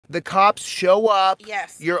The cops show up.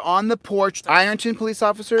 Yes. You're on the porch. Ironton police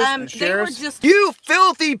officers, sheriffs. They were just... You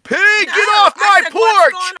filthy pig! No, Get off my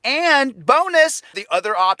porch! Going... And bonus, the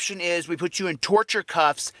other option is we put you in torture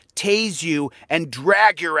cuffs, tase you, and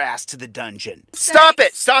drag your ass to the dungeon. Stop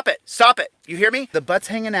it! Stop it! Stop it! You hear me? The butt's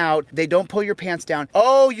hanging out. They don't pull your pants down.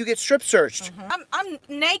 Oh, you get strip searched. I'm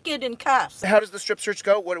naked in cuffs. How does the strip search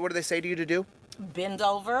go? What do they say to you to do? Bend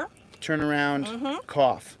over. Turn around.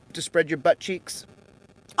 Cough. To spread your butt cheeks.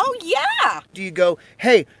 Oh, yeah. Do you go,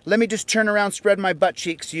 hey, let me just turn around, spread my butt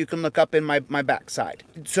cheeks so you can look up in my backside?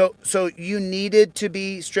 So you needed to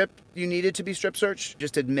be stripped? You needed to be strip searched?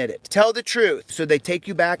 Just admit it. Tell the truth. So they take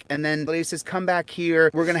you back, and then the lady says, come back here.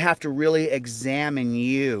 We're going to have to really examine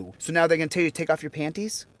you. So now they're going to tell you to take off your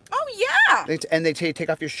panties? Oh, yeah. And they tell you to take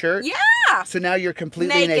off your shirt? Yeah. So now you're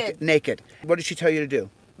completely naked. What did she tell you to do?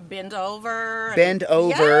 Bend over. Bend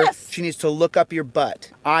over. Yes. She needs to look up your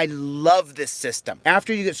butt. I love this system.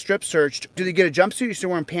 After you get strip searched, do they get a jumpsuit? You're still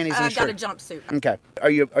wearing panties and a shirt? I got a jumpsuit. Okay. Are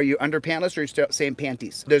you under pantless or are you still saying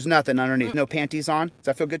panties? There's nothing underneath. No panties on? Does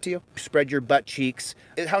that feel good to you? Spread your butt cheeks.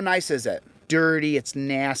 How nice is it? Dirty, it's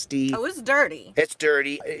nasty. Oh, it's dirty. It's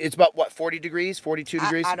dirty. It's about what, 40 degrees, 42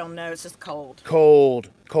 degrees? I don't know, it's just cold. Cold.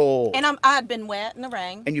 And I've been wet in the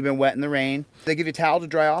rain. And you've been wet in the rain. They give you a towel to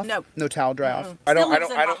dry off? No. No towel to dry off. I don't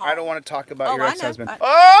want to talk about your ex-husband.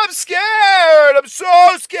 Oh, I'm scared. I'm so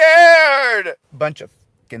scared. Bunch of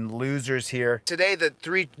losers here. Today, the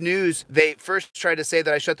 3 News, they first tried to say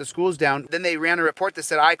that I shut the schools down. Then they ran a report that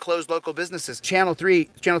said I closed local businesses. Channel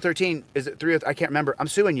 13, is it 3? I can't remember. I'm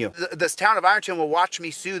suing you. This town of Ironton will watch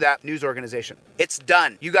me sue that news organization. It's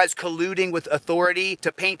done. You guys colluding with authority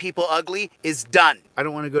to paint people ugly is done. I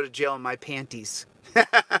don't want to go to jail in my panties.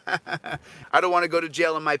 I don't want to go to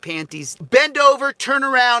jail in my panties. Bend over, turn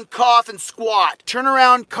around, cough, and squat. Turn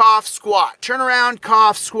around, cough, squat. Turn around,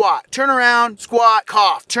 cough, squat. Turn around, squat,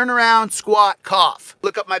 cough. Turn around, squat, cough.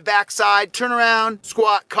 Look up my backside. Turn around,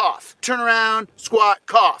 squat, cough. Turn around, squat,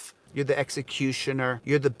 cough. You're the executioner.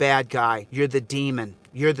 You're the bad guy. You're the demon.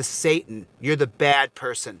 You're the Satan. You're the bad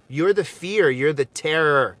person. You're the fear. You're the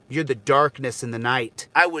terror. You're the darkness in the night.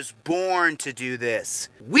 I was born to do this.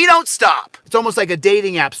 We don't stop. It's almost like a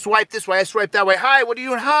dating app. Swipe this way, I swipe that way. Hi, what are you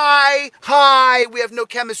doing? Hi. Hi. We have no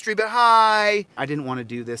chemistry, but hi. I didn't want to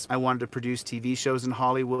do this. I wanted to produce TV shows in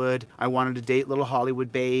Hollywood. I wanted to date little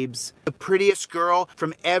Hollywood babes. The prettiest girl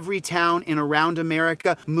from every town in around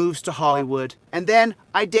America moves to Hollywood. And then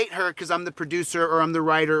I date her because I'm the producer or I'm the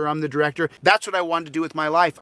writer or I'm the director. That's what I wanted to do with my life.